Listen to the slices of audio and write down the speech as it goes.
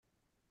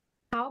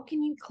How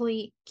can you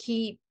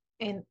keep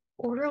an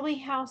orderly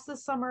house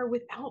this summer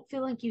without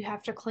feeling like you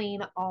have to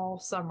clean all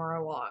summer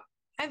long?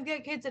 I've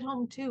got kids at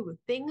home too.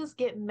 Things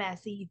get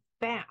messy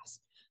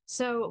fast.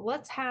 So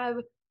let's have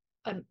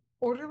an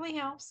orderly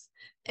house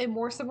and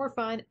more summer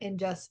fun in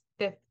just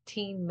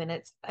 15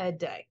 minutes a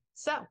day.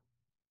 So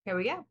here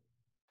we go.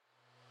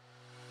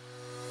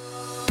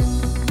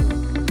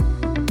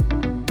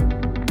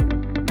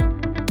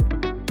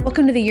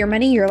 Welcome to the Your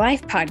Money, Your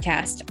Life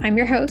podcast. I'm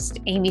your host,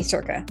 Amy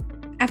Circa.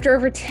 After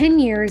over 10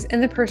 years in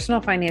the personal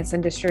finance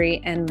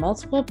industry and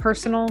multiple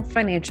personal,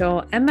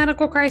 financial, and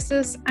medical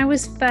crises, I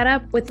was fed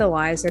up with the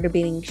lies that are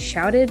being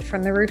shouted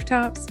from the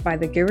rooftops by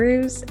the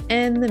gurus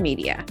and the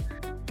media.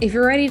 If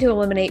you're ready to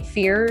eliminate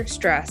fear,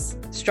 stress,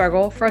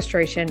 struggle,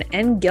 frustration,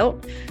 and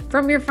guilt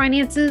from your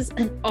finances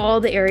and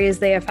all the areas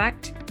they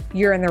affect,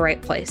 you're in the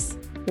right place.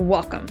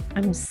 Welcome.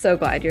 I'm so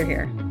glad you're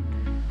here.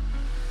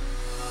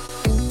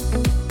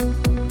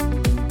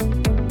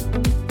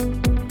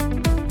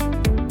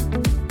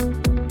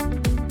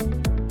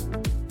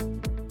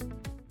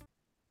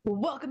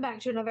 Welcome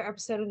back to another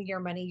episode of the Your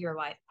Money, Your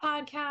Life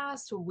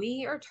podcast.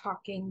 We are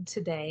talking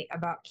today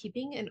about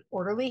keeping an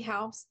orderly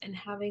house and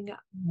having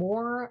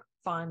more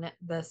fun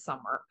this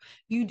summer.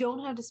 You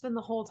don't have to spend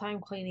the whole time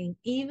cleaning,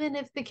 even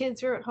if the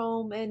kids are at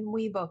home and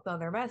we both know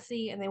they're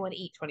messy and they want to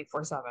eat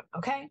 24/7,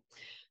 okay?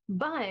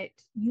 But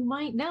you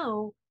might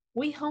know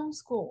we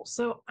homeschool.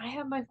 So I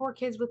have my 4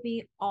 kids with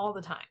me all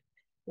the time.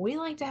 We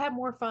like to have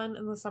more fun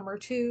in the summer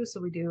too.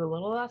 So we do a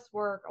little less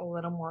work, a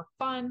little more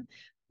fun,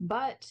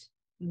 but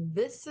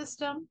this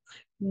system,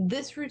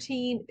 this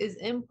routine is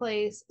in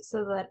place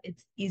so that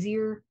it's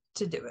easier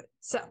to do it.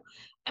 So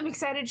I'm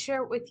excited to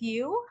share it with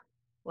you.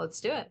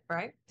 Let's do it,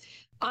 right?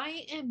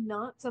 I am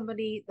not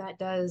somebody that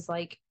does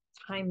like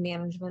time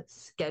management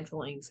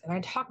schedulings, and I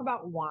talk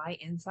about why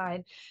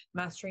inside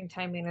Mastering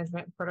Time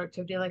Management and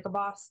Productivity Like a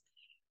Boss,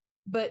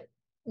 but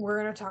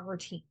we're going to talk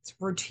routines.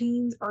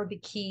 Routines are the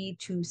key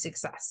to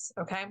success,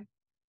 okay?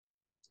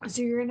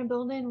 So you're going to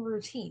build in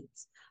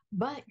routines.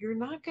 But you're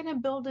not going to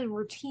build in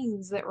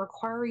routines that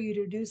require you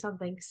to do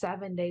something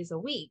 7 days a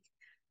week,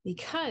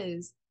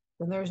 because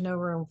then there's no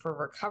room for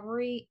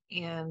recovery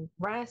and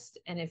rest.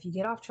 And if you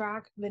get off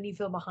track, then you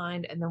feel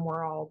behind, and then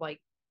we're all like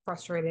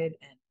frustrated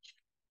and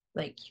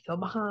like you feel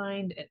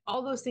behind, and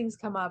all those things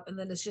come up, and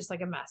then it's just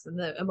like a mess and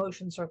the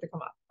emotions start to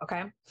come up.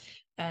 Okay.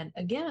 And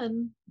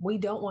again, we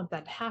don't want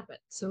that to happen.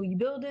 So you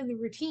build in the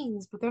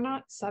routines, but they're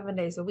not 7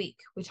 days a week.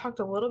 We talked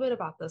a little bit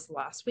about this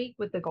last week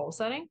with the goal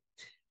setting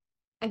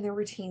and the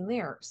routine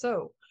there.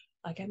 So,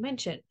 like I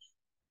mentioned,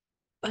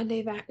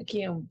 Monday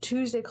vacuum,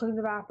 Tuesday clean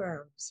the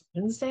bathrooms,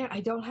 Wednesday I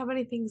don't have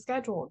anything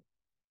scheduled.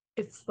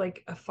 It's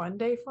like a fun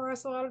day for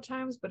us a lot of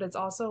times, but it's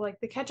also like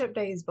the catch-up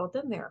day is built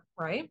in there,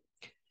 right?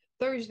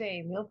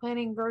 Thursday, meal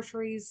planning,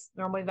 groceries,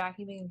 normally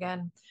vacuuming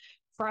again.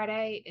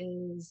 Friday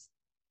is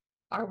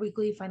our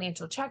weekly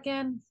financial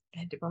check-in. I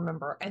had to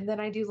remember. And then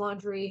I do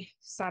laundry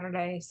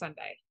Saturday,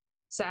 Sunday.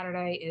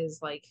 Saturday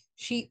is like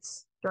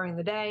sheets during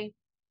the day.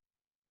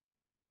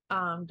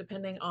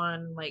 Depending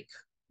on like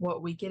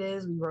what week it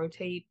is, we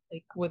rotate,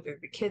 like whether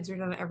the kids are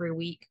done every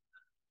week.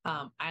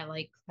 I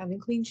like having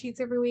clean sheets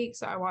every week,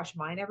 so I wash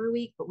mine every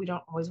week, but we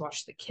don't always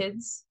wash the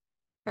kids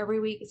every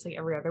week. It's like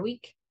every other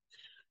week,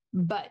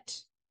 but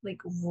like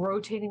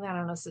rotating that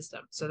on a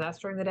system. So that's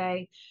during the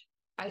day.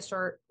 I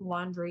start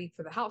laundry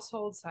for the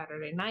household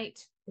Saturday night.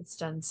 It's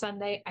done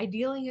Sunday.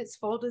 Ideally, it's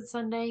folded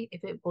Sunday.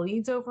 If it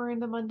bleeds over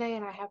into Monday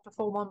and I have to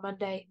fold on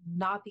Monday,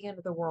 not the end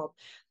of the world.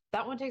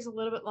 That one takes a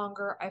little bit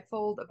longer. I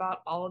fold about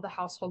all of the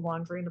household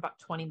laundry in about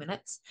 20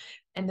 minutes,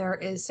 and there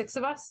is 6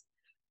 of us.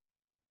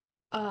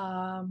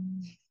 I've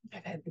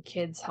had the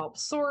kids help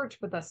sort,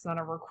 but that's not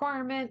a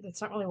requirement.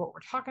 That's not really what we're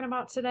talking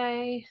about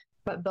today.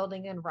 But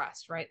building in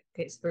rest, right?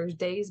 Okay, so there's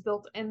days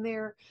built in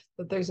there,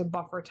 but there's a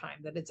buffer time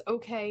that it's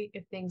okay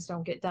if things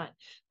don't get done.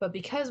 But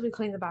because we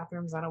clean the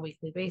bathrooms on a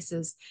weekly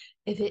basis,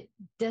 if it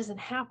doesn't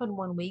happen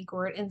one week,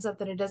 or it ends up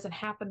that it doesn't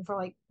happen for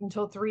like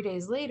until 3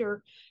 days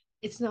later,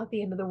 it's not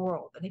the end of the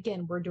world. And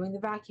again, we're doing the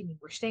vacuuming,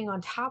 we're staying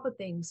on top of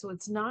things. So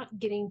it's not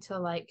getting to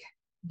like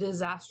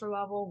disaster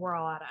level, we're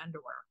all out of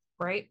underwear,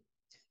 right?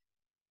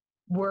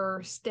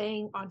 We're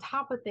staying on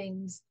top of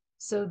things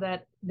so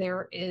that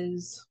there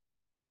is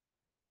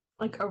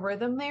like a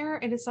rhythm there,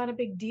 and it's not a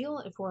big deal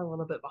if we're a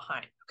little bit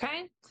behind.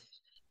 Okay.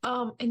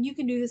 And you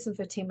can do this in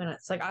 15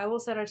 minutes. Like I will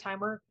set a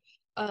timer.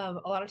 A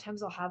lot of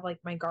times I'll have like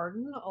my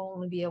garden, I'll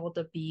only be able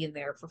to be in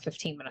there for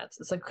 15 minutes.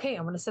 It's like, okay,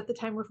 I'm going to set the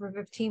timer for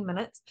 15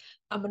 minutes.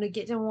 I'm going to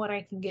get done what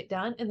I can get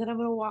done, and then I'm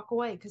going to walk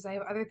away because I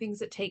have other things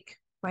that take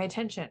my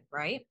attention,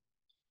 right?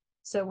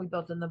 So we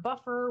built in the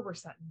buffer, we're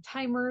setting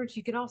timers.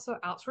 You can also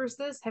outsource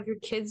this, have your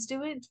kids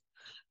do it.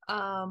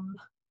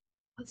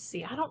 Let's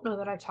see, I don't know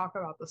that I talk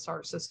about the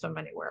STAR system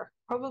anywhere,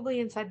 probably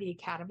inside the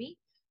academy,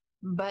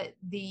 but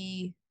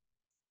the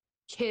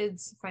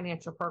kids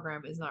financial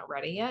program is not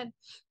ready yet.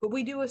 But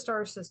we do a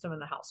STAR system in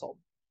the household.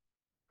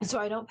 So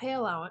I don't pay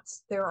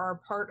allowance. There are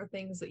part of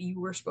things that you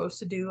were supposed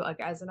to do like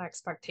as an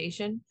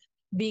expectation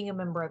being a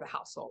member of the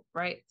household,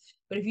 right?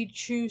 But if you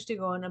choose to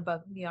go on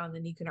above and beyond,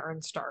 then you can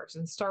earn stars,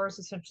 and stars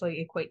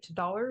essentially equate to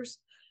dollars.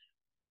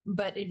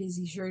 But it is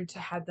easier to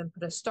have them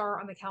put a star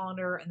on the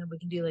calendar, and then we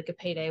can do like a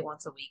payday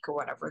once a week or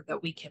whatever,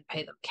 that we can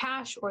pay them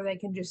cash, or they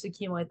can just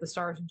accumulate the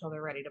stars until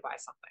they're ready to buy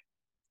something.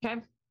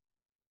 Okay.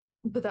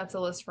 But that's a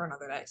list for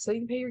another day. So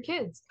you can pay your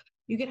kids.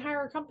 You can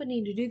hire a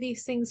company to do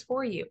these things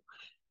for you.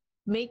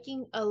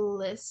 Making a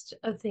list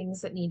of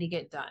things that need to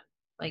get done.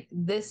 Like,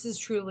 this is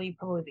truly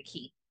probably the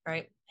key,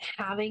 right?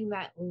 Having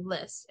that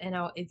list. And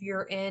now if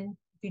you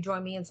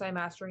join me inside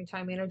Mastering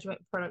Time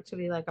Management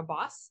Productivity Like a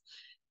Boss,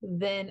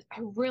 then I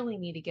really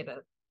need to get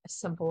a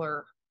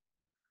simpler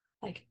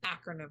like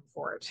acronym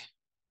for it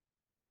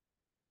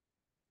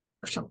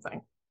or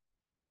something.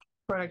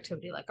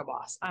 Productivity Like a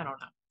Boss. I don't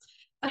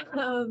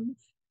know.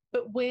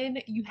 But when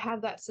you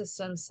have that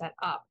system set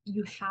up,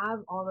 you have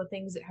all the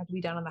things that have to be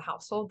done in the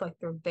household, like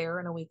they're there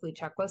in a weekly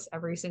checklist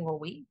every single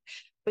week.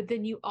 But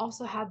then you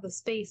also have the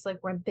space, like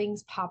when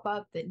things pop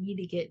up that need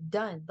to get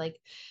done. Like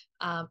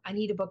I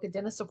need to book a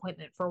dentist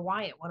appointment for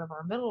Wyatt, one of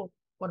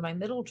my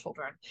middle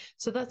children.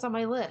 So that's on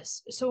my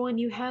list. So when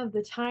you have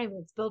the time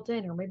that's built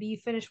in, or maybe you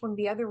finish one of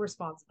the other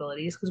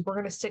responsibilities, because we're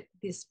going to stick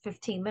these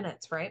 15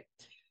 minutes, right?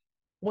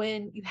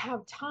 When you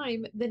have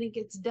time, then it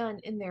gets done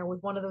in there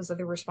with one of those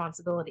other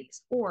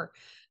responsibilities. Or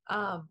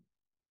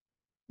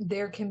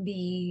there can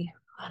be,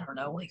 I don't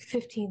know, like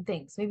 15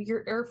 things. Maybe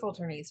your air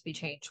filter needs to be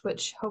changed,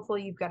 which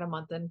hopefully you've got a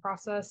month-end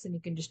process and you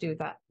can just do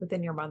that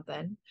within your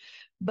month-end.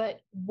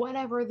 But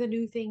whatever the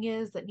new thing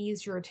is that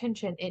needs your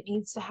attention, it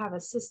needs to have a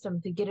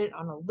system to get it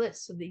on a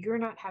list so that you're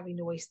not having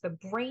to waste the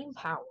brain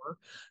power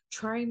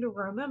trying to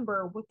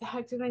remember, what the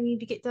heck did I need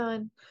to get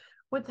done?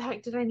 What the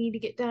heck did I need to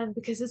get done?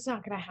 Because it's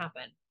not going to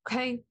happen.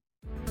 Okay.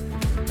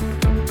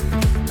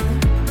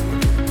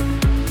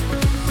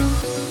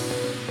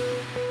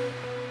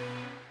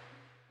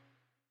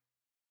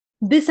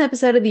 This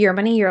episode of the Your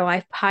Money, Your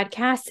Life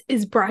podcast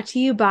is brought to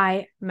you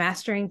by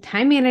Mastering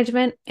Time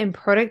Management and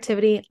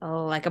Productivity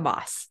Like a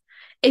Boss.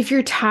 If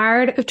you're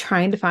tired of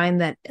trying to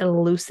find that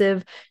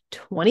elusive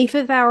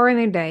 25th hour in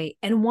the day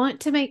and want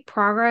to make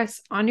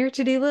progress on your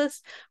to-do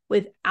list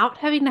without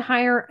having to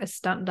hire a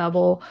stunt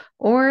double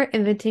or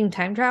inventing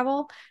time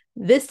travel,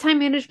 this time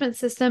management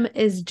system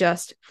is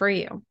just for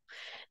you.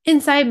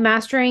 Inside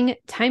Mastering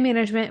Time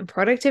Management and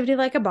Productivity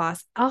Like a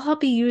Boss, I'll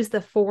help you use the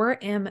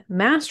 4M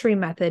Mastery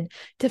Method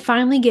to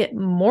finally get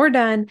more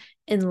done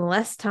in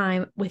less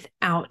time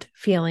without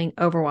feeling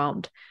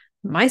overwhelmed.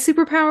 My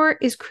superpower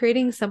is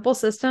creating simple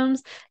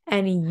systems,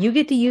 and you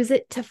get to use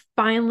it to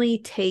finally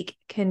take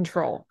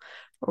control.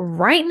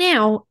 Right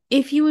now,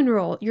 if you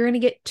enroll, you're going to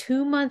get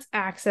 2 months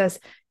access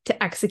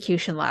to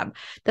Execution Lab.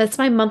 That's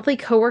my monthly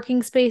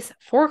co-working space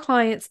for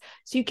clients,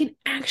 so you can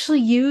actually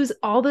use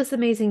all this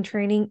amazing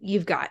training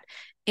you've got.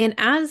 And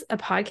as a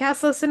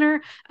podcast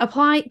listener,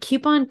 apply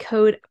coupon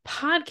code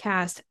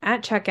podcast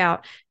at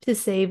checkout to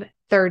save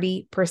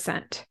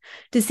 30%.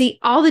 To see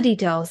all the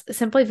details,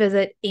 simply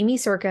visit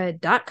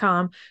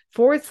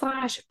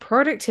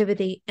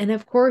amycirca.com/productivity. And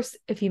of course,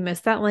 if you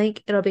missed that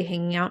link, it'll be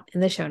hanging out in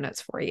the show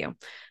notes for you.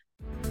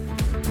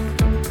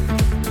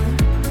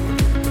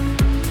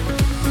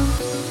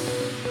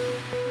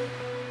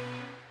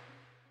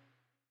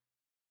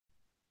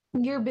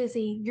 You're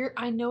busy.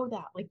 I know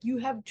that. Like, you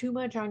have too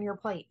much on your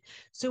plate.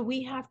 So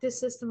we have to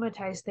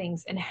systematize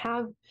things and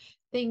have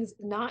things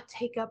not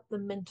take up the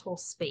mental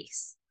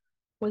space.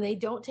 When they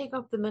don't take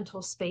up the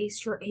mental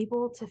space, you're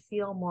able to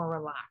feel more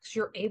relaxed.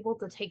 You're able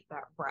to take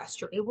that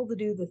rest. You're able to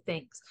do the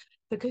things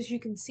because you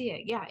can see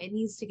it. Yeah, it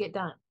needs to get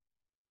done.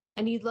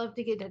 And you'd love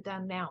to get it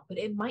done now, but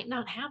it might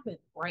not happen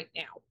right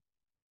now.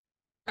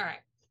 All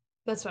right.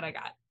 That's what I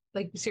got.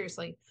 Like,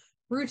 seriously,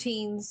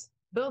 routines.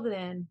 Build it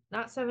in,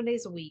 not 7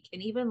 days a week.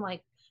 And even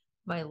like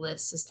my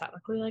list is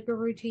technically like a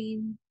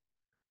routine.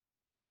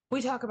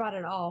 We talk about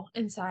it all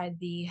inside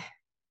the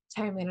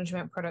Time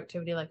Management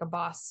Productivity Like a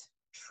Boss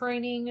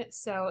training.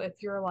 So if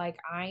you're like,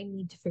 I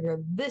need to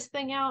figure this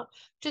thing out,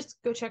 just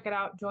go check it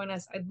out. Join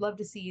us. I'd love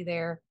to see you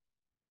there.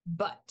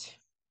 But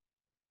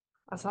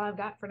that's all I've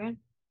got for now.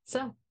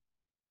 So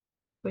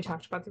we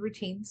talked about the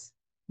routines,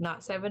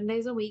 not 7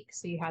 days a week.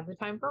 So you have the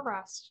time for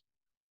rest.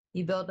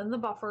 You build in the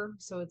buffer,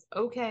 so it's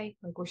okay.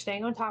 Like, we're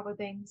staying on top of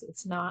things.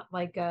 It's not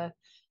like a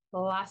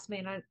last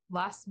minute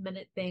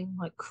thing,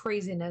 like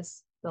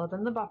craziness. Build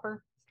in the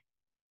buffer.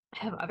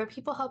 Have other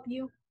people help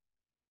you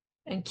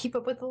and keep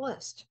up with the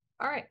list.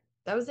 All right,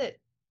 that was it.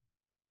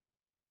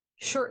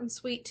 Short and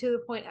sweet, to the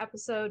point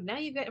episode. Now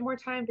you've got more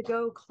time to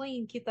go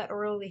clean, keep that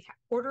orderly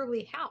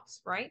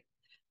house, right?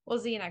 We'll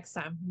see you next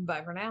time.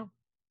 Bye for now.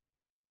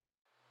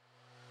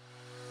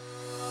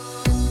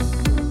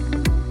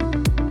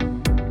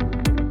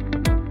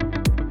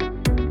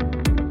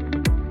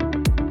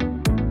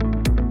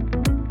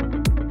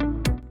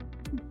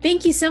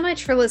 Thank you so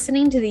much for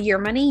listening to the Your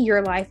Money,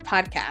 Your Life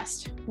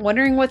podcast.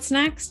 Wondering what's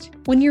next?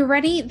 When you're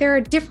ready, there are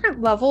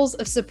different levels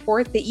of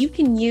support that you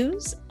can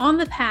use on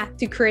the path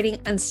to creating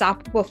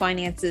unstoppable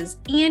finances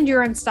and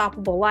your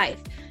unstoppable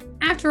life.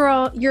 After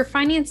all, your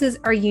finances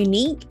are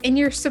unique and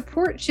your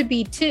support should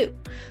be too.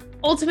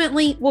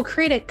 Ultimately, we'll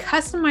create a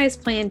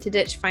customized plan to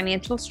ditch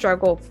financial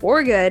struggle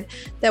for good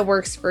that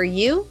works for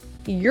you,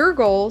 your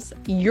goals,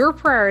 your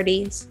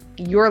priorities,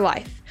 your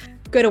life.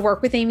 Go to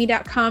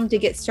workwithamy.com to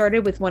get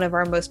started with one of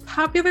our most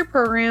popular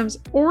programs,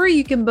 or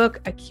you can book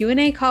a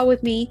Q&A call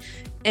with me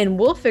and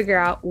we'll figure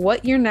out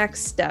what your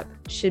next step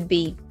should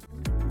be.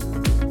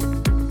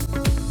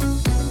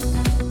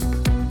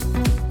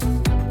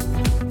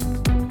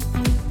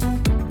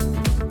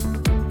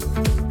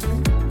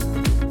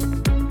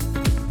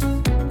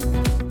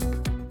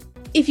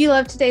 If you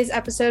love today's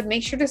episode,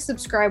 make sure to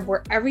subscribe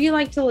wherever you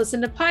like to listen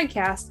to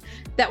podcasts.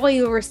 That way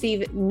you'll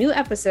receive new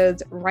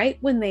episodes right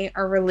when they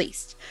are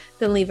released.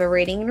 Then leave a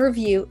rating and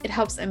review. It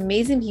helps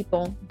amazing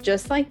people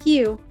just like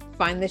you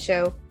find the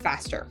show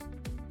faster.